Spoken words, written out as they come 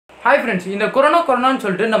Hi friends, இந்த கொரோனான்னு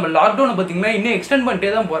சொல்லிட்டு நம்ம லாக்டவுன் பாத்தீங்கன்னா இன்னும் எக்ஸ்டெண்ட் பண்ணிட்டே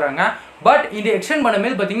தான் போறாங்க. பட் இந்த எக்ஸ்டெண்ட்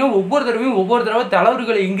பண்ணும்போது பாத்தீங்கன்னா ஒவ்வொரு தடவை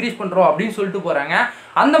தளர்வுகளை இன்க்ரீஸ் பண்றோம் அப்படினு சொல்லிட்டு போறாங்க.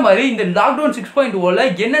 அந்த மாதிரி இந்த லாக்டவுன் 6.0 ல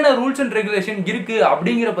என்னென்ன ரூல்ஸ் அண்ட் ரெகுலேஷன் இருக்கு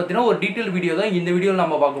அப்படிங்கற பத்தின ஒரு டீடைல் வீடியோ தான் இந்த வீடியோல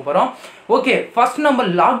நம்ம பார்க்க போறோம். ஓகே, ஃபர்ஸ்ட் நம்ம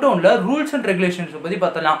லாக்டவுன்ல ரூல்ஸ் அண்ட் ரெகுலேஷன்ஸ் பத்தி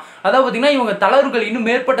பார்த்தலாம். அதாவது பாத்தீங்கன்னா இவங்க தளர்வுகள் இன்னும்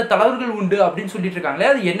மேற்பட்ட தளர்வுகள் உண்டு அப்படினு சொல்லிட்டு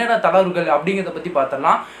இருக்காங்களே, அது என்னென்ன தளர்வுகள் அப்படிங்கறத பத்தி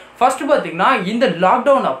பார்த்தலாம். ஃபர்ஸ்ட் பாத்தீங்கன்னா இந்த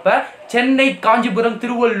லாக்டவுன் அப்ப சென்னை, காஞ்சிபுரம்,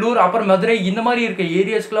 திருவள்ளூர், அப்புறம் மதுரை இந்த மாதிரி இருக்க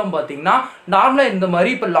ஏரியாஸ்க்குலாம் பாத்தீங்கன்னா நார்மலா இந்த மாதிரி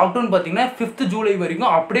இப்ப லாக்டவுன் பாத்தீங்கன்னா 5th ஜூலை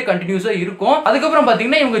வரைக்கும் அப்படியே கண்டினியூஸா இருக்கும். அதுக்கப்புறம்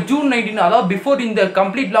பாத்தீங்கன்னா இவங்க ஜூன் 19 அதாவது பிஃபோர் இந்த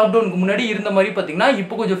கம்ப்ளீட் லாக்டவுனுக்கு முன்னாடி இருந்த மாதிரி பாத்தீங்கன்னா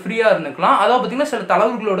இப்போ கொஞ்சம் ஃப்ரீயா இருந்துக்கலாம். அதாவது பாத்தீங்கன்னா சில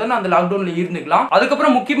தளர்வுகளோட அந்த லாக்டவுன்ல இருந்துக்கலாம்.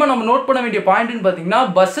 அதுக்கப்புறம் முக்கியமா நம்ம நோட் பண்ண வேண்டிய பாயிண்ட்னு பாத்தீங்கன்னா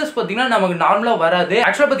பஸ்ஸஸ் பாத்தீங்கன்னா நமக்கு நார்மலா வராது.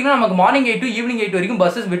 ஆக்சுவலா பாத்தீங்கன்னா நமக்கு மார்னிங் 8 to ஈவினிங் 8 வரைக்கும்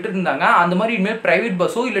பஸ்ஸஸ் விட்டு இருந்தாங்க. அந்த மாதிரி இனிமேல் பிரைவேட்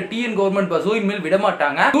பஸ்ஸோ இல்ல டிஎன் கவர்மெண்ட் பஸ்ஸோ இனிமேல் விட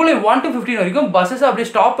மாட்டாங்க. ஜூலை 1 to 15 வரைக்கும் பஸ்ஸஸ் அப்படியே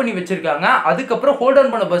ஸ்டாப் பண்ணி வச்சிருக்காங்க. அதுக்கப்புறம் ஹோல்ட்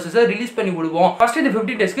ஆன் பண்ண பஸ்ஸஸ் ரிலீஸ் பண்ணி விடுவோம். ஃபர்ஸ்ட் இந்த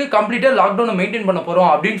 15 டேஸ்க்கு கம்ப்ளீட்டா லாக்டவுனை மெயின்டைன் பண்ண போறோம்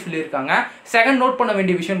அப்படின்னு சொல்லியிருக்காங்க. செகண்ட் நோட் பண்ண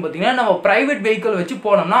வேண்டிய விஷயம் பாத்தீங்கன்னா நம்ம பிரைவேட் வெஹிக்கிள் வச்சு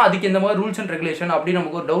போனோம்னா அதுக்கு இந்த மாதிரி ரூல்ஸ் அண்ட் ரெகுலேஷன் அப்படி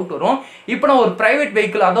நமக்கு ஒரு டவுட் வரும். இப்போ நான் ஒரு பிரைவேட்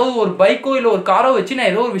வெஹிக்கிள் அதாவது ஒரு பைக்கோ இல்ல ஒரு காரோ வச்சு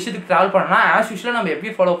நான் ஏதோ ஒரு விஷயத்துக்கு டிராவல் பண்ணா ஆஸ் யூஷுவலா நம்ம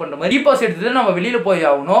எப்பயும் ஃபாலோ பண்ற மாதிரி இ பாஸ் எடுத்துட்டு நம்ம வெளியில போய்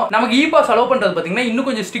ஆகணும். நமக்கு இ பாஸ் அலோவ் பண்றது பாத்தீங்கன்னா இன்னும்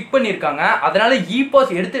கொஞ்சம் ஸ்ட்ரிக்ட் பண்ணிருக்காங்க. அதனால இ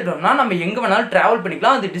பாஸ் எடுத்துட்டோம்னா நம்ம எங்க வேணாலும் டிராவல்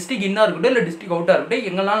பண்ணிக்கலாம். அது டிஸ்ட்ரிக்ட் இன்னா இருக்கட்டும் இல்ல டிஸ்ட்ரிக்ட் அவுட்டா இருக்கட்டும்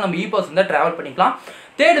எங்கனாலும் நம்ம இ பாஸ் இருந்தா டிராவல் பண்ணிக்கலாம்.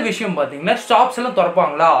 தேர்ட் விஷயம் பாத்தீங்கன்னா ஷாப்ஸ் எல்லாம்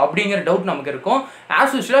திறப்பாங்களா அப்படிங்கிற டவுட் நமக்கு இருக்கும்.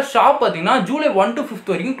 ஆஸ் யூஷுவலா ஷாப் பாத்தீங்கன்னா ஜூலை 1 to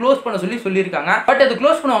 5 வரைக்கும் க்ளோஸ் பண்ண சொல்லியிருக்காங்க. பட் அது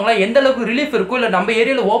க்ளோஸ் பண்ணுவாங்களா, எந்த அளவுக்கு ரிலீஃப் இருக்கும் இல்ல நம்ம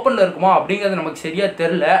ஏரியால ஓப்பன்ல இருக்குமா அப்படிங்கிறது நமக்கு சரியா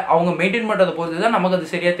தெரியல. அவங்க மெயின்டைன் பண்றதை பொறுத்து தான் நமக்கு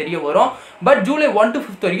அது சரியா தெரிய வரும். பட் ஜூலை 1 to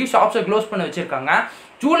 5 வரைக்கும் ஷாப்ஸை க்ளோஸ் பண்ண வச்சிருக்காங்க.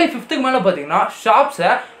 ஜூலை 5க்கு மேல பாத்தீங்கன்னா ஷாப்ஸை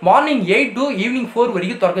மார்னிங் 8 to ஈவினிங் 4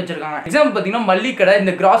 வரைக்கும் திறக்க வச்சிருக்காங்க. எக்ஸாம்பிள் பாத்தீங்கன்னா மல்லிகை கடை,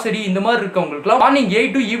 இந்த கிராசரி இந்த மாதிரி இருக்கவங்களுக்கு மார்னிங்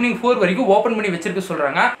 8 to ஈவினிங் 4 வரைக்கும் ஓபன் பண்ணி வச்சிருக்க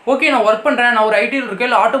சொல்றாங்க. ஓகே, நான் ஒர்க் பண்றேன், நான் ஒரு ஐடியில் இருக்கேன்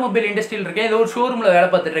இல்ல ஆட்டோமொபைல் இண்டஸ்ட்ரியில் இருக்கேன், ஏதோ ஒரு ஷோரூம்ல வேலை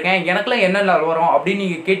பார்த்துட்டு இருக்கேன், எனக்குலாம் என்ன வரும் அப்படின்னு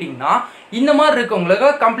நீங்க கேட்டீங்கன்னா இந்த மாதிரி இருக்கவங்களுக்கு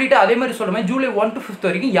கம்ப்ளீட்டா அதே மாதிரி சொல்ற மாதிரி ஜூலை 1 to 5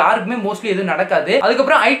 வரைக்கும் யாருக்குமே மோஸ்ட்லி எதுவும் நடக்காது.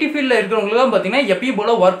 அதுக்கப்புறம் ஐடி ஃபீல்ட்ல இருக்கிறவங்களுக்கு பாத்தீங்கன்னா எப்பயும்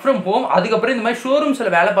போல ஒர்க் ஃப்ரம் ஹோம். அதுக்கப்புறம் இந்த மாதிரி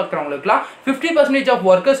ஷோரூம்ஸ்ல வேலை பார்க்குறவங்களுக்குலாம் 50% ஆஃப்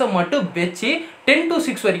ஒர்க்கர்ஸை மட்டும் வச்சு 10 to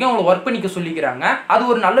 6 வரைக்கும் அவங்க ஒர்க் பண்ணிக்க சொல்லிக்கிறாங்க. அது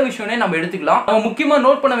ஒரு நல்ல விஷயம்னே நம்ம எடுத்துக்கலாம். நம்ம முக்கியமா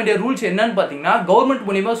நோட் பண்ண வேண்டிய ரூல்ஸ் என்னன்னு பாத்தீங்கன்னா கவர்மெண்ட்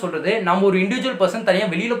மூலியமா சொல்றது, நம்ம ஒரு இண்டிவிஜுவல் பர்சன் தனியா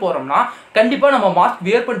வெளியில போறோம்னா கண்டிப்பா நம்ம மாஸ்க்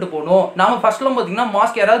வேர் பண்ணிட்டு போகணும். நாம ஃபர்ஸ்ட்லாம் பாத்தீங்கன்னா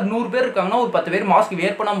மாஸ்க் யாராவது 100 பேர் இருக்காங்கன்னா ஒரு 10 பேர் மாஸ்க்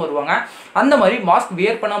வேர் பண்ணாம வருவாங்க. அந்த மாதிரி மாஸ்க்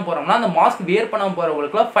வேர் பண்ணாம போறோம்னா அந்த மாஸ்க் வேர் பண்ணாம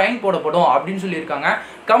போறவங்களுக்குலாம் ஃபைன் போடப்படும் அப்படின்னு சொல்லியிருக்காங்க.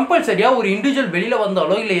 கம்பல்சரியா ஒரு இண்டிவிஜுவல் வெளியில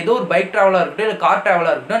வந்தாலோ இல்ல ஏதோ ஒரு பைக் டிராவலா இருக்கட்டும் இல்ல கார்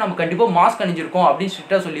டிராவலா இருக்கட்டும் நம்ம கண்டிப்பா மாஸ்க் அணிஞ்சிருக்கோம் அப்படின்னு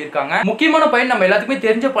ஸ்ட்ரிக்ட்டா சொல்லியிருக்காங்க. முக்கியமான பாயிண்ட் நம்ம எல்லாத்துக்குமே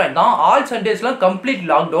தெரிஞ்ச பாயிண்ட் தான், ஆல் சண்டேஸ்ல கம்ப்ளீட்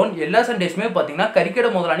லாக்டவுன். எல்லா சண்டேஸ்மே பாத்தீங்கன்னா கறிக்கடை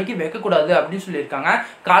முதல் அன்னைக்கு வைக்க கூடாது அப்படின்னு சொல்லியிருக்காங்க.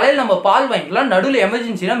 காலையில் நம்ம பால் வாங்கிக்கலாம், நடுவில்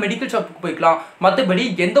எமர்ஜென்சினா மெடிக்கல் ஷாப்புக்கு போய்க்கலாம். மற்றபடி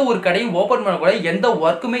எந்த ஒரு கடையும் ஓபன் பண்ணக்கூடாது, எந்த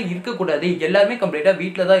ஒர்க்குமே இருக்கக்கூடாது, எல்லாருமே கம்ப்ளீட்டா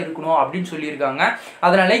வீட்டில் தான் இருக்கணும் அப்படின்னு சொல்லியிருக்காங்க.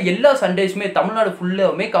 அதனால எல்லா சண்டேஸ்மே தமிழ்நாடு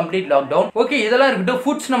ஃபுல்லாமே கம்ப்ளீட் லாக்டவுன். ஓகே, இதெல்லாம் இருக்கட்டும்.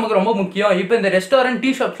 ஃபுட்ஸ் நமக்கு ரொம்ப முக்கியம். இப்போ இந்த ரெஸ்டாரண்ட், டீ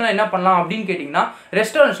ஷாப்ஸ்லாம் என்ன பண்ணலாம் அப்படின்னு கேட்டிங்கன்னா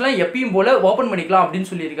ரெஸ்டாரண்ட்ஸ்லாம் எப்பயும் போல ஓப்பன் பண்ணிக்கலாம் அப்படின்னு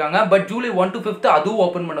சொல்லியிருக்காங்க. பட் ஜூலை 1 to 5 அதுவும்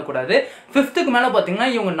ஓப்பன் பண்ணக்கூடாது. 5க்கு மேலே பார்த்தீங்கன்னா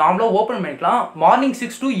இவங்க நார்மலாக ஓப்பன் பண்ணிக்கலாம். மார்னிங்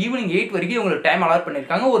 6 to ஈவினிங் 8 வரைக்கும் இவங்களுக்கு டைம் அலாட்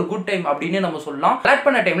பண்ணியிருக்காங்க. ஒரு குட் டைம் அப்படின்னு நம்ம சொல்லலாம். அலாட்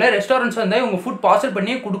பண்ண டைம்ல ரெஸ்டாரண்ட்ஸ் வந்து இவங்க ஃபுட் பார்சல்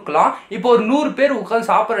பண்ணியே கொடுக்கலாம். இப்போ ஒரு 100 பேர் உட்காந்து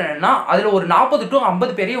சாப்பிட்றேன்னா அதில் ஒரு 40 to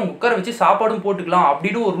 50 பேரையும் இவங்க உட்கார வச்சு சாப்பாடும் போட்டுக்கலாம்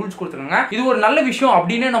அப்படின்னு ஒரு ரூல்ஸ் கொடுத்துருக்காங்க. இது ஒரு நல்ல விஷயம்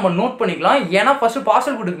அப்படின்னு நம்ம நோட் பண்ணிக்கலாம். ஏன்னா ஃபர்ஸ்ட்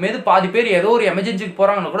பார்சல் கொடுக்கும்போது பாதி பேர் ஏதோ ஒரு எமர்ஜென்சிக்கு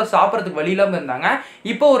போறாங்கன்னா கூட சாப்பிட்றதுக்கு வழி இல்லாமல் இருந்தாங்க.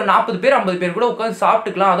 இப்போ ஒரு 40 பேர் 50 பேர் கூட உட்காந்து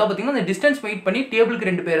சாப்பிட்டுக்கலாம். அதாவது பார்த்தீங்கன்னா அந்த டிஸ்டன்ஸ் மெயிட் பண்ணி டேபிளுக்கு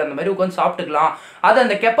 2 பேர் அந்த மாதிரி உட்காந்து சாப்பிட்டுக்கலாம். அது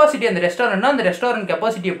அந்த கெப்பாசிட்டி அந்த ரெஸ்டாரண்ட்னா அந்த ரெஸ்டாரண்ட்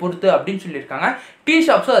கெப்பாசிட்டியை பொறுத்து அப்படின்னு சொல்லியிருக்காங்க. டீ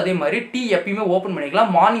ஷாப்ஸும் அதே மாதிரி டீ எப்பயுமே ஓப்பன் பண்ணிக்கலாம்.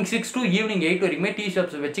 மார்னிங் 6 to ஈவினிங் 8 வரைக்குமே டீ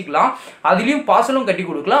ஷாப்ஸ் வச்சுக்கலாம். அதுலயும் பார்சலும் கட்டி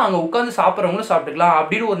கொடுக்கலாம், அங்க உட்காந்து சாப்பிட்றவங்களும் சாப்பிட்டுக்கலாம்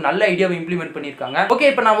அப்படின்னு ஒரு நல்ல ஐடியாவை இம்ப்ளிமெண்ட் பண்ணியிருக்காங்க. ஓகே,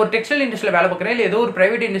 இப்போ நான் ஒரு டெக்ஸ்டைல் இண்டஸ்ட்ரியில் வேலை பார்க்குறேன் இல்லை ஏதோ ஒரு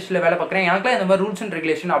பிரைவேட் இண்டஸ்ட்ரியில் வேலை பார்க்குறேன், எனக்குலாம் இந்த மாதிரி ரூல்ஸ் அண்ட்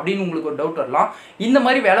ரெகுலேஷன் அப்படின்னு உங்களுக்கு ஒரு டவுட் வரலாம். இந்த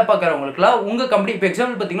மாதிரி வேலை பார்க்குறவங்களுக்குலாம் உங்க கம்பெனி இப்போ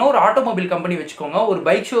எக்ஸாம்பிள் பார்த்தீங்கன்னா ஒரு ஆட்டோமொபைல் கம்பெனி வச்சுக்கோங்க. ஒரு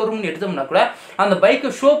பைக் ஷோரூம் எடுத்தோம்னா கூட அந்த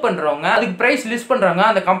பைக்கை ஷோ பண்றவங்க அதுக்கு பிரைஸ் லிஸ்ட் பண்றாங்க.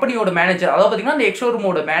 அந்த கம்பெனியோட மேனேஜர் அதாவது பார்த்தீங்கன்னா அந்த எக்ஸ்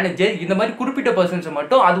ஷோரூமோட மேனேஜர் இந்த மாதிரி குறிப்பிட்ட பர்சன்ஸ்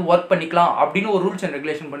மட்டும் அது ஒர்க் பண்ணிக்கலாம் அப்படின்னு ஒரு ரூல்ஸ் அண்ட்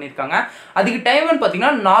ரெகுலேஷன் பண்ணியிருக்காங்க. அதுக்கு டைம்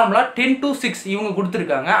பார்த்தீங்கன்னா நார்மலா 10 to 6 இவங்க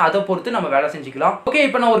கொடுத்துருக்காங்க. அதை பொறுத்து நம்ம வேலை செஞ்சுக்கலாம். ஓகே,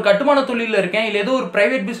 இப்போ நான் ஒரு கட்டுமான தொழிலில் இருக்கேன் இல்லை ஏதோ ஒரு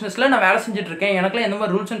பிரைவேட் பிசினஸ்ல நான் வேலை செஞ்சுட்டு இருக்கேன், எனக்குலாம் எந்த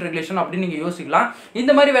மாதிரி ரூல்ஸ் அண்ட் ரெகுலேஷன் அப்படின்னு நீங்க யோசிக்கலாம்.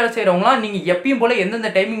 இந்த மாதிரி வேலை செய்யறவங்களாம் நீங்க எப்பயும் போல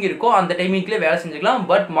எந்தெந்த டைமிங் இருக்கோ அந்த டைமிங்லேயே வேலை செஞ்சுக்கலாம்.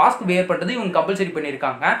 பட் மாஸ்க் மாஸ்க் வேர் பண்றது இவங்க கம்பல்சரி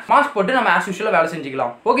பண்ணிருக்காங்க. மாஸ்க் போட்டு நம்ம ஆஸ் யூசுவலா வேலை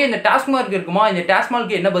செஞ்சுக்கலாம். ஓகே, இந்த டாஸ்மார்க் இருக்குமா, இந்த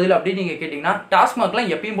டாஸ்மார்க்கு என்ன பதில் அப்படின்னு நீங்க கேட்டீங்கன்னா, டாஸ்மார்க்லாம்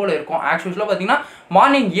எப்பயும் போல இருக்கும். ஆஸ் யூசுவலா பாத்தீங்கன்னா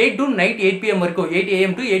மார்னிங் 8 to night 8 PM வரைக்கும், 8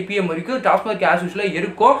 AM to 8 PM வரைக்கும் டாஸ்மார்க் ஆஸ் யூசுவலா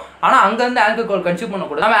இருக்கும். ஆனா அங்க இருந்து ஆல்கஹால் கன்சியூம்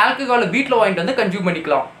பண்ணக்கூடாது. நம்ம ஆல்கஹால் வீட்ல வாங்கிட்டு வந்து கன்சியூம்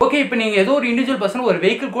பண்ணிக்கலாம். ஓகே, இப்போ நீங்க ஏதோ ஒரு இண்டிவிஜுவல் பர்சன் ஒரு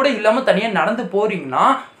வெஹிக்கிள் கூட இல்லாம தனியா நடந்து போறீங்கன்னா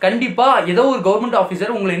கண்டிப்பா ஏதோ ஒரு கவர்மெண்ட்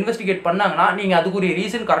ஆஃபீஸர் உங்களை இன்வெஸ்டிகேட் பண்ணாங்கன்னா நீங்க அதுக்குரிய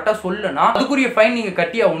ரீசன் கரெக்டா சொல்லனா அதுக்குரிய ஃபைன் நீங்க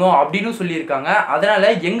கட்டி ஆகணும் அப்படின்னு சொல்லியிருக்காங்க. அதனால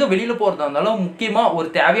எங்க வெளியில போறதா இருந்தாலும் முக்கியமா ஒரு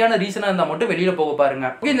தேவையான ரீசனா இருந்தா மட்டும் வெளியில போக பாருங்க.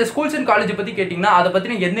 ஓகே, இந்த ஸ்கூல்ஸ் அண்ட் காலேஜ் பத்தி கேட்டீங்கன்னா அதை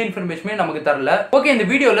பத்தின எந்த இன்ஃபர்மேஷனுமே நமக்கு தரல. ஓகே, இந்த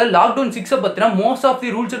வீடியோல லாக்டவுன் 6 பத்தின most of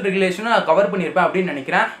the rules and regulation நான் கவர் பண்ணிருப்பேன் அப்படின்னு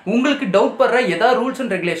நினைக்கிறேன். உங்களுக்கு டவுட் பண்ற ஏதாவது ரூல்ஸ்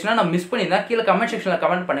அண்ட் ரெகுலேஷன் நான் மிஸ் பண்ணிருந்தா கீழே கமெண்ட் செக்ஷன்ல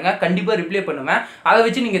கமெண்ட் பண்ணுங்க. கண்டிப்பா ரிப்ளை பண்ணுவேன். அதை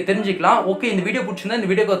வச்சு நீங்க தெரிஞ்சுக்கலாம். ஓகே, இந்த வீடியோ பிடிச்சிருந்தா இந்த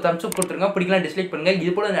வீடியோக்கு ஒரு thumbs up கொடுத்துருங்க. பிடிக்கலாம் டிஸ்லைக் பண்ணுங்க.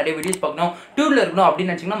 இது போல நிறைய வீடியோஸ் பார்க்கணும், டியூப்ல இருக்கணும்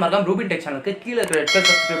அப்படின்னு நினைச்சீங்கன்னா மறக்காம ரூபின் டெக் சேனலுக்கு கீழே இருக்கிற red colour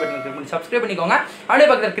subscribe button click பண்ணி சப்ஸ்கிரைப் பண்ணிக்கோங்க. அப்படியே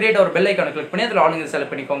பக்கத்துல கிரியேட் ஒரு பெல் ஐகானை கிளிக் பண்ணி அதுல ஆல்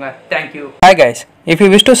செலக்ட் பண்ணிக்கோங்க. Thank you. Hi guys, if you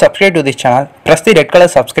wish to subscribe to this channel, press the red color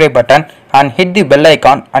subscribe button and hit the bell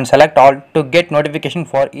icon and select all to get notification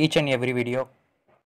for each and every video.